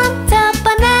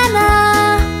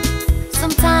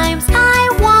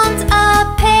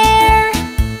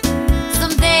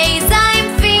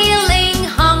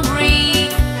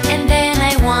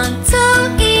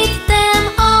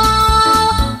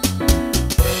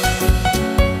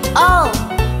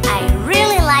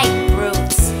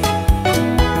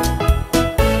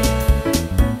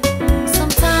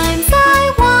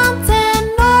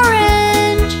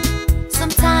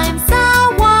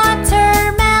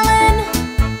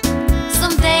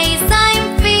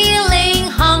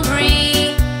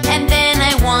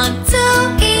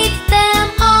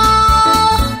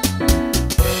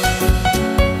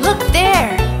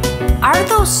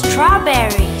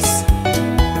strawberries.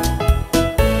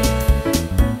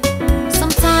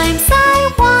 Sometimes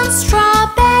I want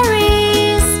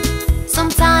strawberries.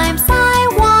 Sometimes I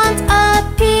want a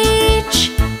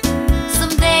peach. Some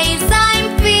days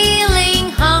I'm feeling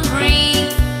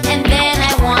hungry, and then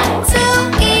I want to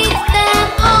eat them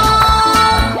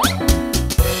all.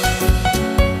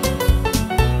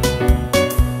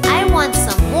 I want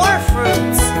some more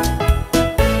fruits.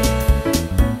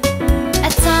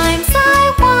 At times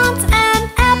I want an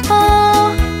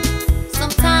apple.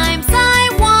 Sometimes I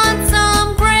want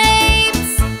some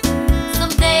grapes.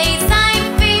 Some days I'm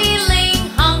feeling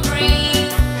hungry,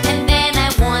 and then I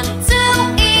want to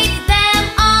eat them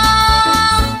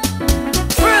all.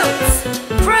 Fruits,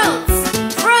 fruits,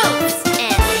 fruits,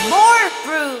 and more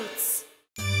fruits.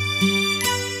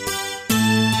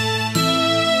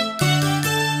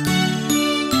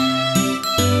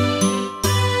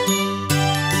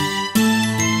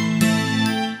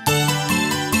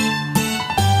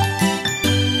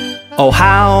 Oh,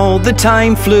 how the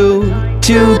time flew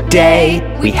today.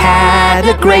 We had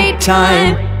a great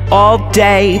time all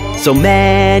day. So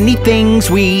many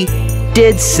things we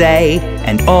did say,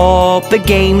 and all the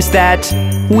games that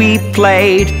we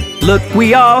played. Look,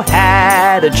 we all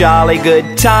had a jolly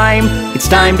good time. It's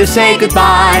time to say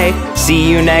goodbye. See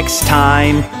you next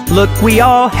time. Look, we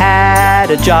all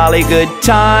had a jolly good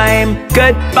time.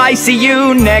 Goodbye, see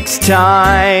you next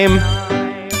time.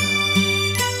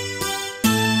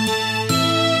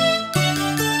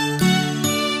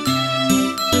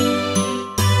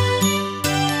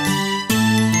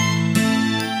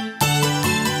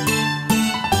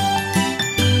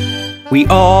 We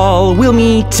all will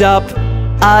meet up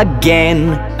again,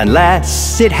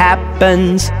 unless it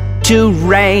happens to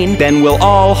rain. Then we'll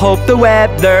all hope the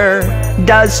weather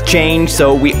does change,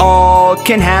 so we all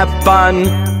can have fun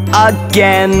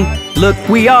again. Look,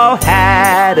 we all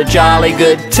had a jolly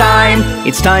good time.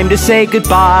 It's time to say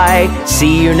goodbye.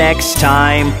 See you next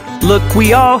time. Look,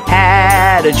 we all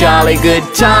had a jolly good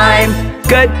time.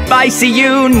 Goodbye, see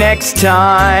you next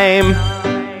time.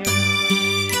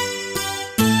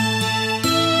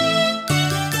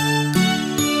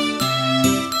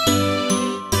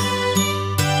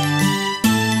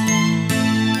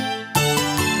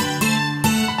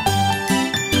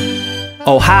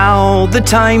 Oh, how the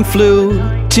time flew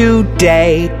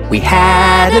today. We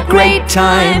had a great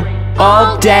time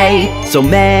all day. So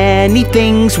many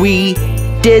things we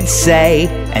did say,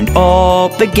 and all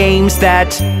the games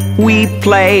that we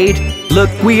played. Look,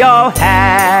 we all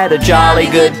had a jolly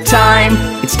good time.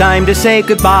 It's time to say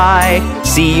goodbye.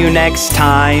 See you next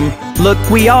time. Look,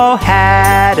 we all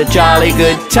had a jolly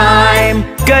good time.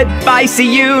 Goodbye,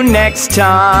 see you next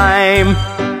time.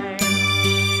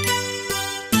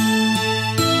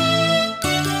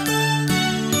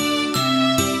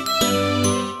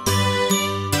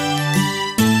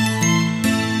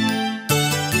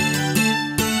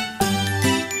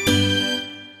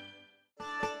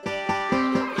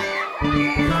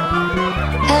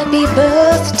 Happy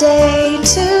birthday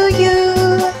to you.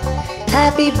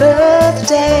 Happy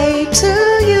birthday to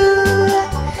you.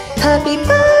 Happy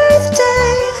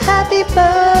birthday, happy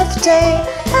birthday,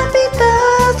 happy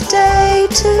birthday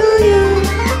to you.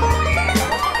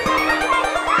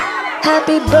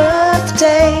 Happy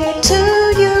birthday to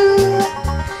you.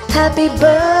 Happy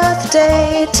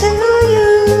birthday to you.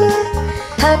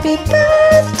 Happy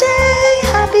birthday,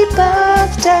 happy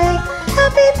birthday,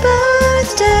 happy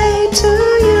birthday to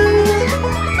you.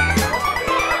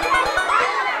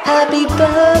 Happy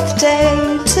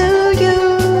birthday to you.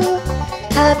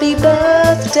 Happy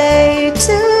birthday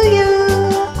to you.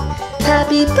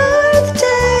 Happy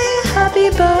birthday, happy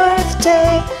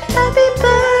birthday, happy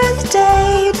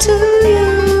birthday to you.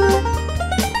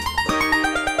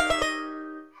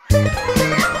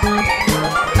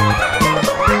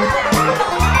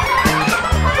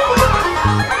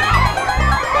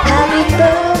 Happy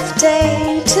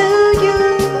birthday to you.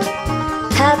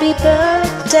 Happy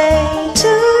birthday to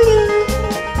you.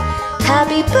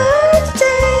 Happy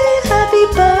birthday, happy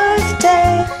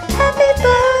birthday, happy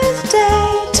birthday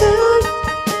to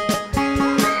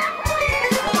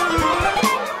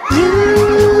you.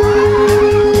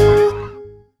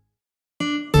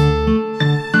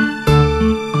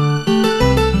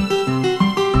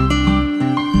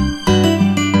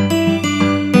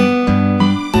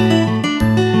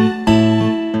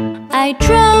 I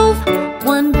drove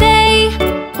one day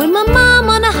with my mom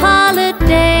on a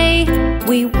holiday.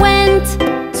 We went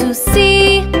to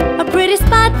see a pretty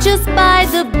spot just by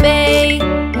the bay.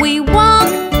 We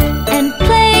walked and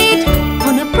played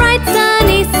on a bright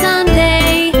sunny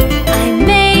Sunday. I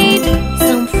made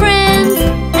some friends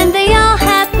and they all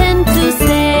happened to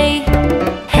say,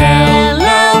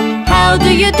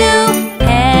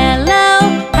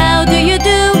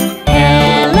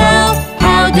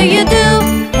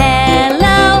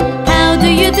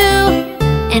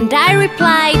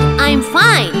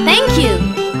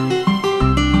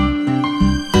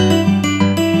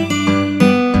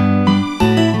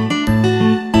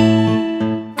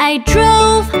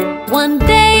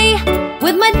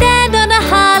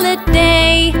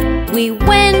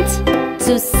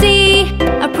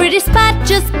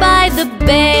 just by the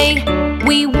bay.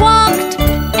 We walked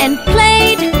and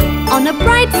played on a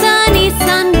bright sunny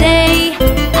Sunday.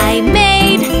 I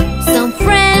made some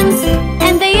friends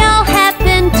and they all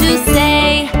happened to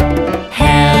say,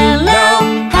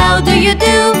 "Hello, how do you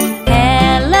do?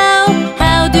 Hello,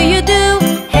 how do you do?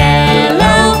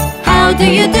 Hello, how do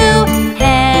you do?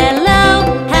 Hello,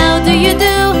 how do you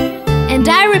do?" And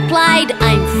I replied,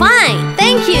 "I'm fine,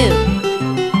 thank you."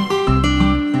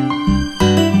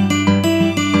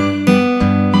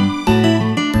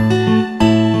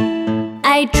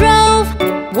 I drove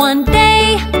one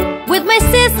day with my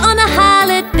sis on a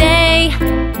holiday.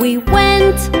 We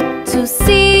went to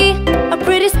see a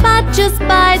pretty spot just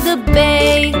by the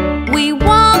bay. We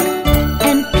walked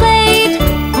and played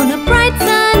on a bright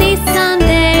sunny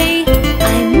Sunday.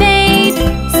 I made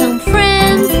some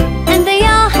friends and they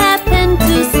all happened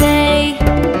to say,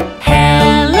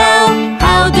 "Hello,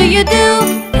 how do you do?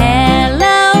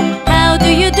 Hello, how do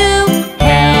you do?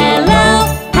 Hello,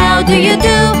 how do you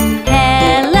do?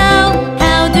 Hello,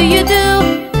 how do you do?"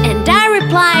 And I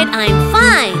replied, "I'm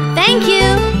fine, thank you."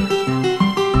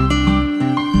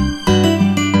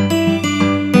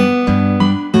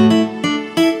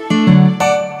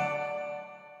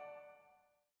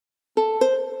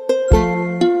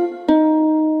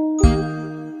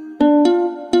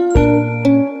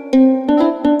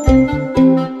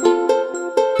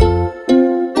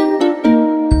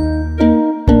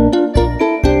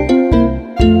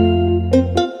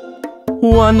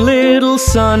 One little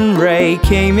sun ray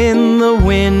came in the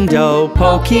window,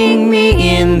 poking me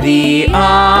in the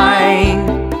eye.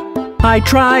 I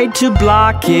tried to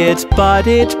block it, but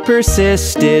it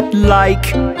persisted like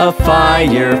a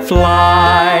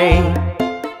firefly.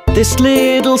 This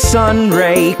little sun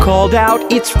ray called out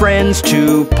its friends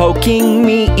too, poking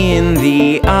me in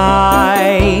the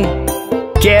eye.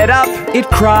 "Get up," it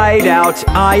cried out.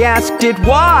 I asked it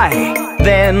why.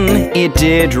 Then it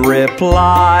did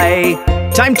reply,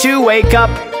 "Time to wake up,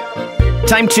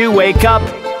 time to wake up.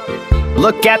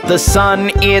 Look at the sun,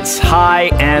 it's high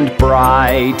and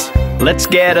bright. Let's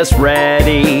get us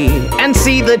ready and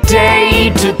see the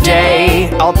day today.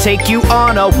 I'll take you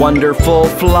on a wonderful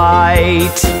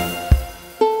flight."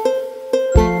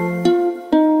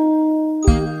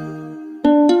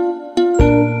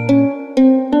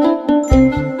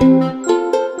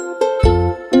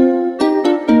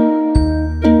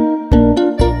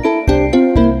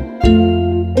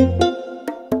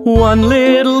 One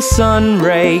little sun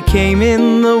ray came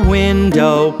in the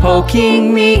window,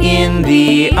 poking me in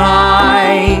the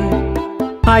eye.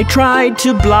 I tried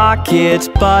to block it,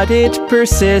 but it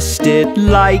persisted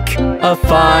like a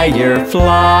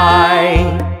firefly.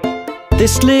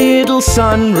 This little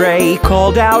sun ray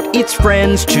called out its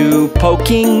friends too,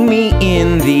 poking me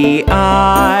in the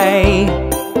eye.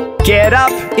 "Get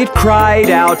up," it cried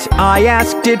out. I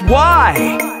asked it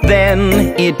why. Then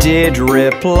it did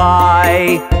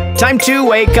reply, "Time to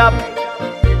wake up,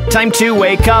 time to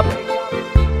wake up.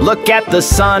 Look at the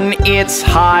sun, it's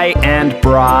high and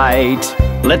bright.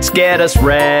 Let's get us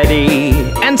ready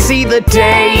and see the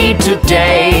day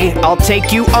today. I'll take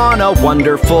you on a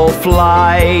wonderful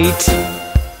flight."